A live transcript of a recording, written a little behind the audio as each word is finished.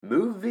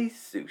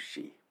Police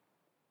sushi.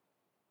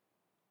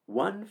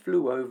 One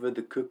flew over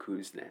the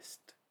cuckoo's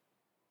nest.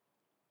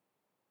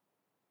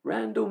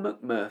 Randall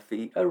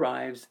McMurphy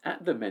arrives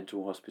at the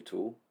mental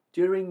hospital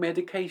during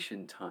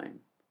medication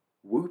time,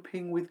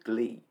 whooping with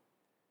glee.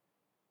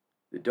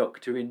 The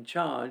doctor in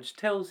charge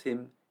tells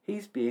him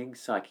he's being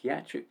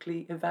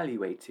psychiatrically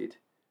evaluated.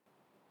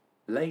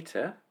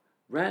 Later,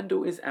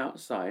 Randall is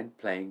outside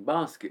playing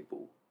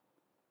basketball.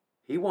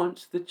 He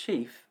wants the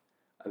chief,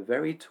 a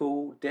very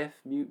tall,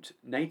 deaf-mute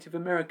Native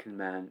American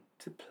man,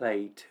 to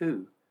play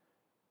too.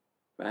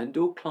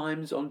 Randall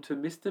climbs onto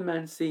Mr.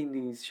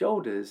 Mancini's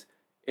shoulders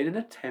in an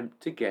attempt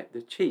to get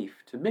the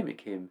chief to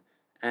mimic him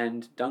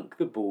and dunk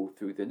the ball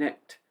through the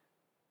net.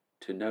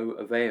 To no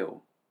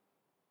avail.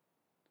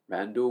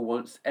 Randall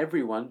wants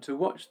everyone to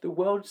watch the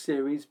World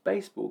Series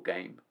baseball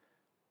game.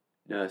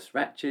 Nurse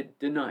Ratched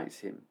denies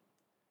him,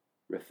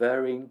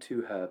 referring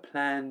to her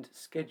planned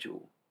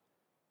schedule.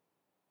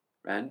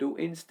 Randall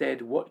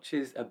instead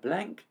watches a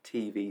blank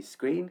TV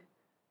screen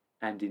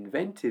and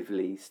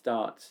inventively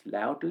starts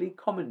loudly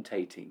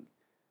commentating.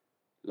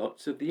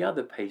 Lots of the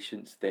other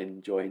patients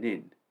then join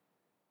in.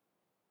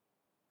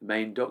 The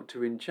main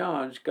doctor in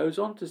charge goes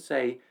on to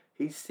say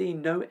he's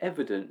seen no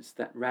evidence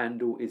that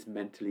Randall is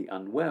mentally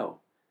unwell.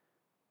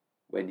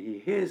 When he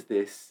hears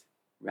this,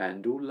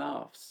 Randall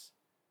laughs.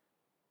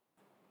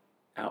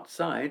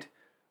 Outside,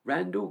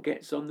 Randall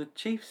gets on the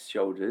chief's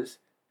shoulders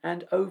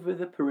and over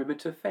the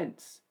perimeter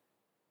fence.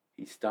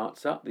 He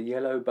starts up the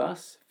yellow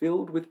bus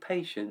filled with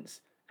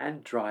patients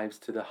and drives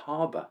to the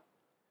harbour.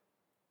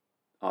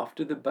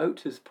 After the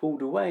boat has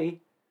pulled away,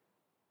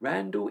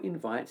 Randall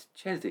invites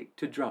Chesick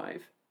to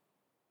drive,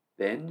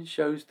 then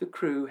shows the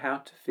crew how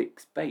to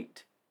fix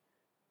bait.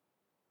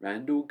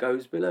 Randall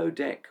goes below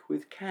deck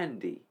with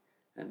Candy,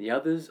 and the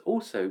others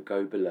also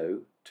go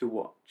below to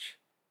watch.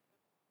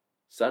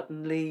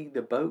 Suddenly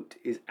the boat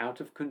is out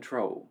of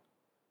control,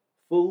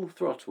 full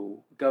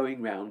throttle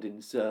going round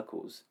in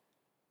circles,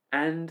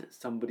 and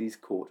somebody's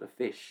caught a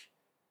fish.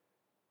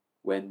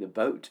 When the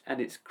boat and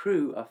its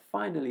crew are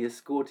finally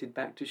escorted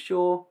back to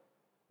shore,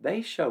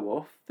 they show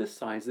off the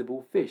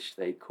sizable fish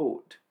they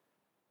caught.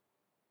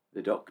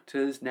 The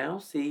doctors now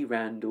see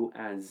Randall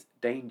as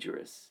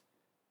dangerous.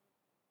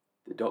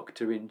 The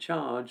doctor in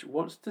charge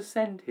wants to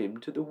send him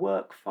to the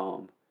work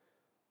farm,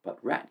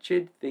 but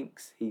Ratched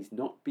thinks he's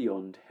not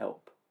beyond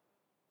help.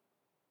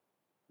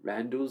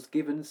 Randall's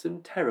given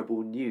some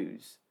terrible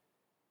news.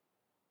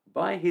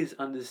 By his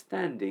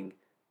understanding,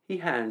 he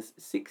has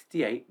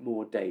 68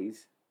 more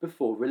days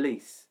before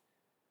release.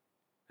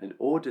 An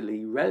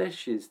orderly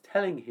relishes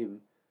telling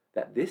him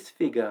that this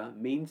figure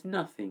means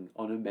nothing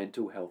on a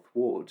mental health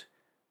ward.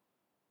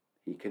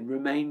 He can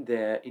remain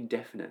there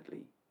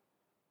indefinitely.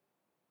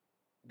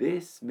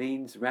 This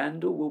means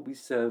Randall will be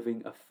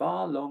serving a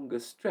far longer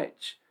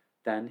stretch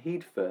than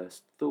he'd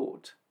first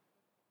thought.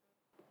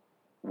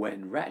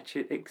 When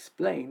Ratched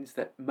explains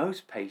that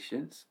most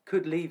patients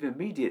could leave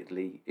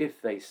immediately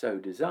if they so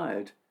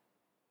desired,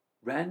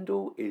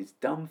 Randall is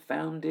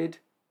dumbfounded,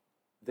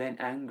 then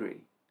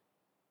angry.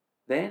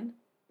 Then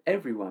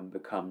everyone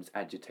becomes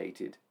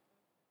agitated.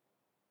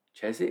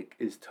 Chesick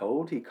is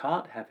told he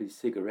can't have his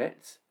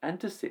cigarettes and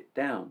to sit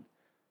down.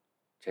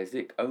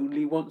 Chesick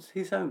only wants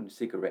his own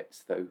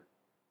cigarettes, though.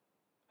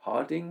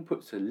 Harding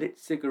puts a lit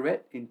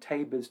cigarette in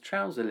Tabor's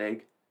trouser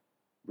leg.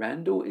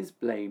 Randall is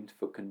blamed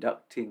for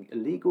conducting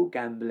illegal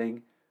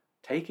gambling,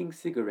 taking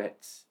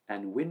cigarettes,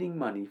 and winning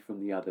money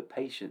from the other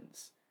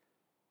patients.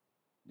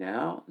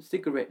 Now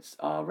cigarettes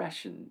are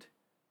rationed.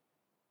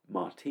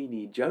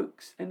 Martini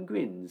jokes and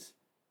grins,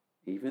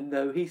 even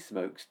though he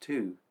smokes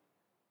too.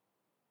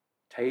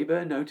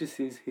 Tabor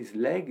notices his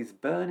leg is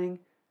burning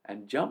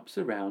and jumps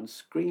around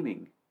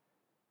screaming.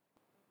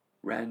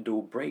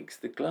 Randall breaks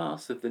the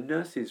glass of the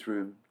nurse's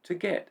room to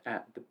get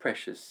at the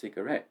precious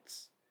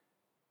cigarettes.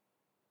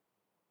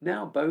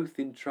 Now both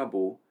in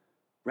trouble,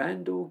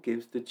 Randall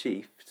gives the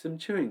chief some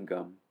chewing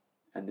gum,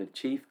 and the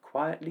chief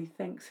quietly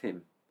thanks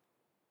him.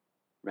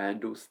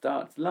 Randall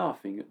starts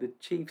laughing at the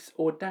chief's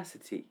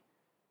audacity.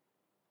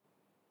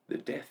 The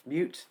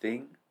deaf-mute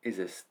thing is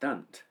a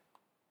stunt.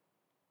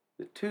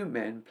 The two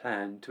men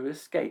plan to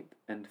escape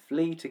and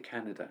flee to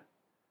Canada.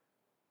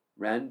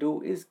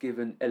 Randall is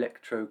given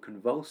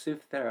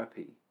electroconvulsive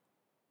therapy.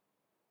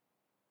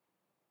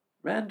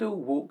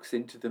 Randall walks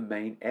into the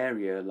main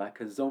area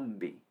like a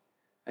zombie,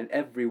 and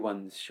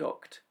everyone's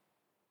shocked.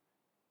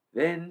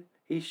 Then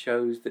he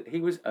shows that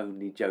he was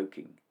only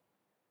joking.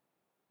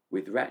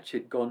 With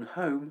Ratched gone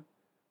home,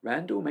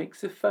 Randall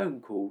makes a phone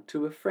call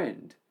to a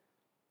friend,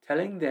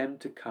 telling them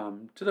to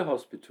come to the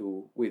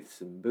hospital with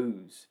some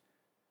booze.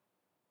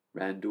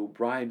 Randall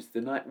bribes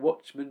the night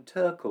watchman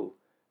Turkle,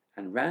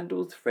 and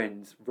Randall's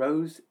friends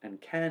Rose and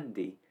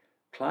Candy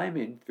climb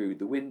in through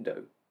the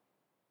window.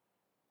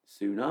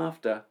 Soon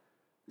after,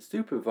 the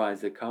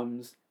supervisor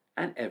comes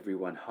and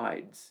everyone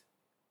hides.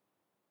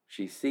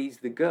 She sees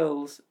the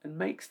girls and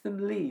makes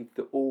them leave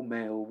the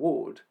all-male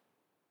ward.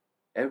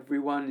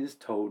 Everyone is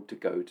told to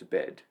go to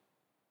bed.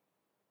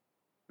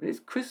 It is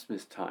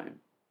Christmas time,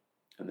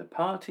 and the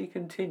party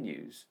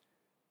continues.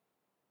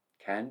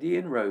 Candy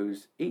and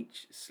Rose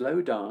each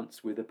slow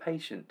dance with a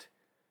patient.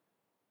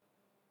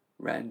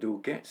 Randall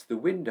gets the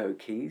window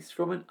keys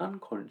from an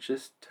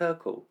unconscious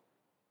Turkle.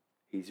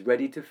 He's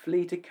ready to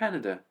flee to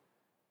Canada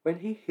when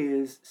he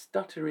hears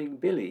stuttering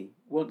Billy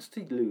wants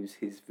to lose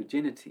his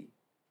virginity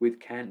with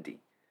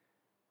Candy,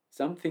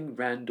 something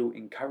Randall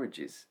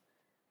encourages.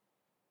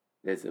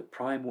 There's a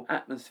primal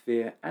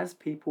atmosphere as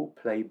people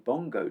play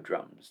bongo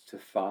drums to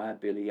fire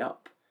Billy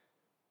up.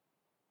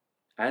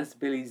 As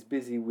Billy's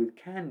busy with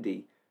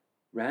Candy,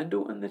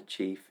 Randall and the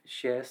Chief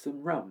share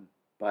some rum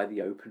by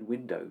the open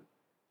window.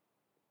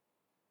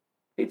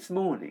 It's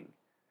morning,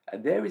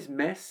 and there is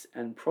mess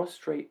and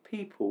prostrate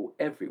people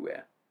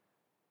everywhere.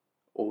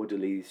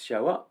 Orderlies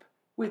show up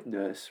with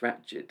Nurse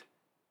Ratched.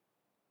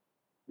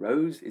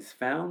 Rose is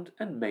found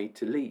and made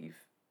to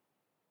leave.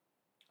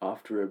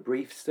 After a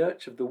brief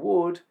search of the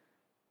ward,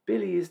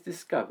 Billy is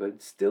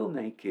discovered still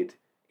naked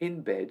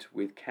in bed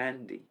with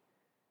Candy.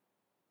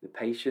 The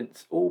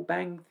patients all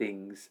bang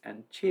things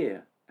and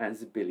cheer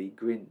as Billy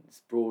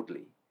grins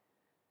broadly.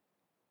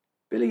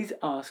 Billy's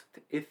asked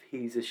if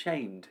he's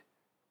ashamed.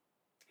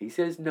 He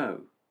says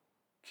no,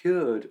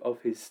 cured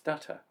of his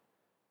stutter,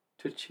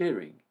 to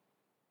cheering.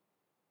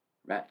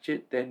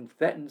 Ratched then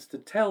threatens to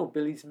tell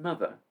Billy's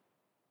mother.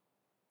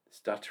 The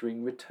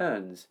stuttering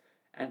returns,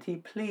 and he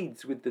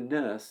pleads with the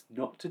nurse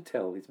not to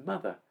tell his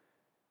mother.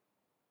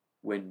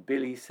 When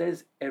Billy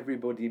says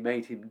everybody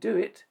made him do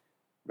it,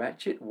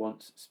 Ratched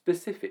wants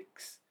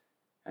specifics,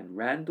 and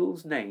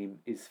Randall's name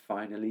is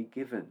finally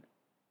given.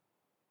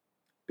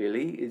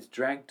 Billy is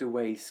dragged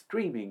away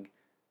screaming,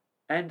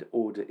 and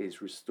order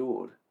is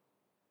restored.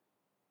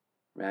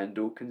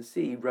 Randall can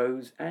see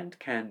Rose and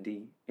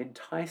Candy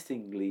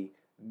enticingly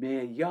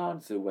mere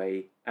yards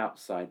away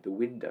outside the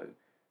window,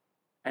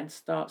 and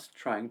starts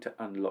trying to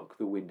unlock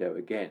the window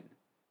again.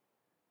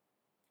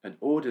 An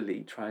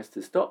orderly tries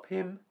to stop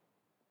him,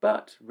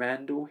 but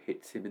Randall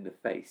hits him in the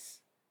face.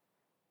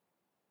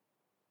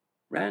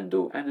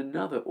 Randall and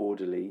another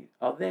orderly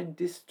are then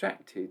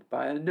distracted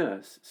by a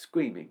nurse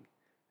screaming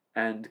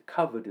and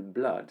covered in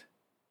blood.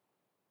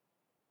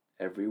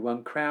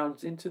 Everyone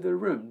crowds into the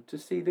room to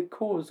see the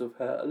cause of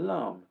her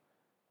alarm.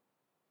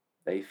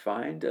 They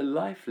find a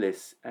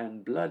lifeless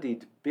and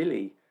bloodied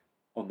Billy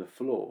on the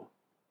floor.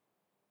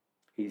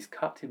 He's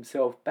cut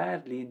himself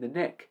badly in the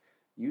neck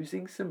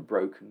using some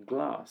broken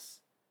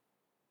glass.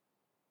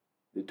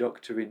 The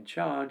doctor in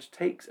charge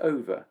takes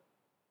over,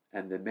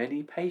 and the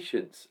many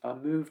patients are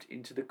moved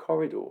into the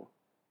corridor.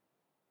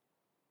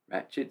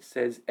 Ratched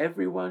says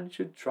everyone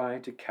should try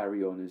to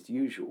carry on as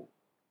usual.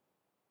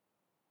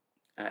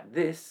 At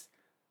this,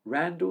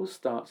 Randall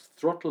starts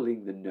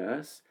throttling the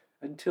nurse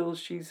until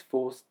she's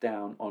forced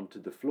down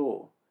onto the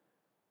floor.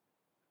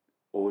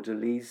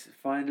 Orderlies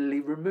finally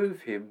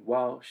remove him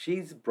while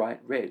she's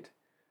bright red,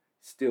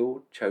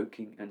 still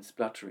choking and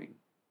spluttering.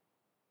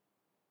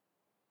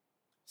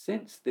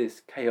 Since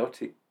this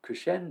chaotic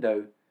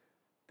crescendo,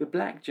 the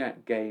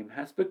blackjack game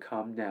has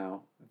become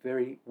now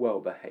very well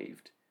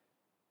behaved.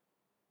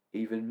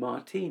 Even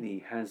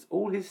Martini has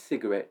all his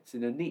cigarettes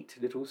in a neat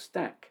little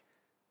stack.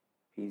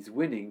 He's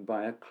winning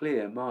by a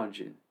clear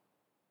margin.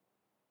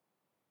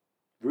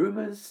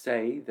 Rumours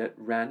say that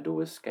Randall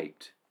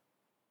escaped.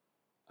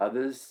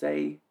 Others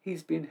say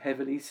he's been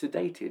heavily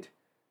sedated.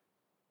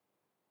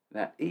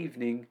 That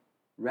evening,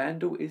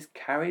 Randall is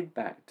carried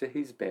back to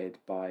his bed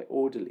by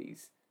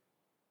orderlies.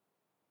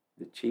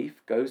 The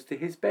chief goes to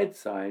his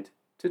bedside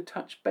to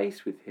touch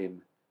base with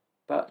him,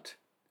 but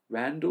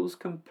Randall's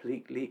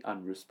completely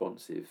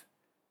unresponsive.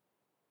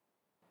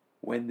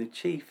 When the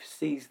chief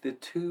sees the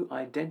two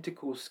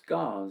identical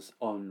scars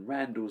on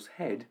Randall's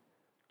head,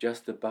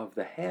 just above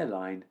the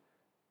hairline,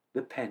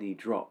 the penny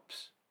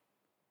drops.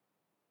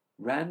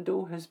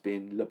 Randall has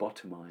been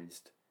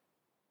lobotomized.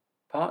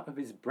 Part of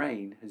his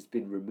brain has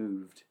been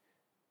removed.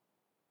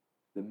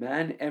 The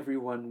man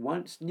everyone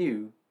once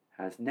knew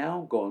has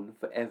now gone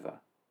forever.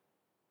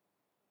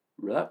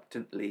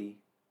 Reluctantly,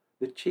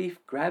 the chief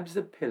grabs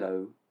a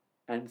pillow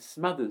and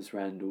smothers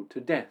Randall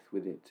to death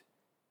with it.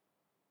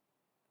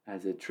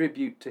 As a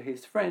tribute to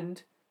his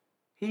friend,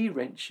 he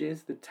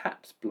wrenches the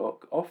taps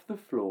block off the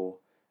floor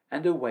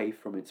and away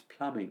from its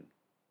plumbing.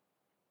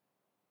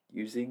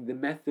 Using the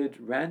method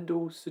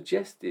Randall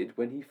suggested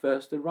when he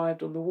first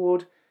arrived on the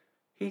ward,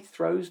 he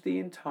throws the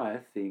entire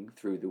thing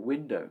through the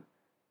window.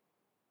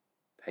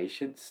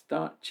 Patients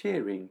start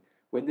cheering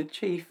when the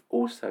chief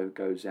also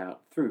goes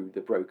out through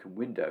the broken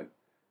window.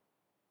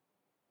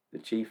 The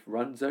chief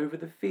runs over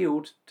the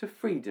field to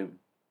freedom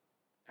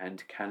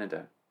and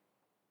Canada.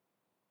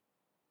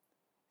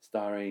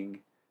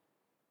 Starring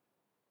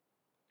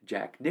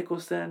Jack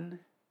Nicholson,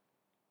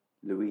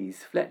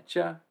 Louise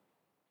Fletcher,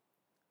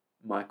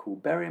 Michael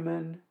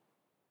Berryman,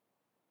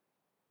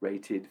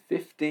 rated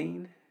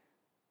 15,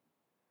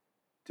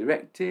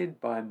 directed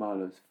by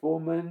Milos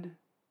Forman,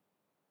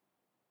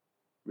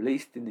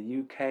 released in the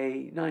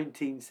UK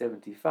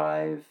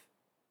 1975,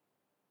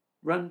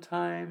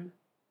 runtime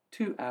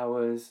 2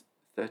 hours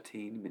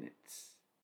 13 minutes.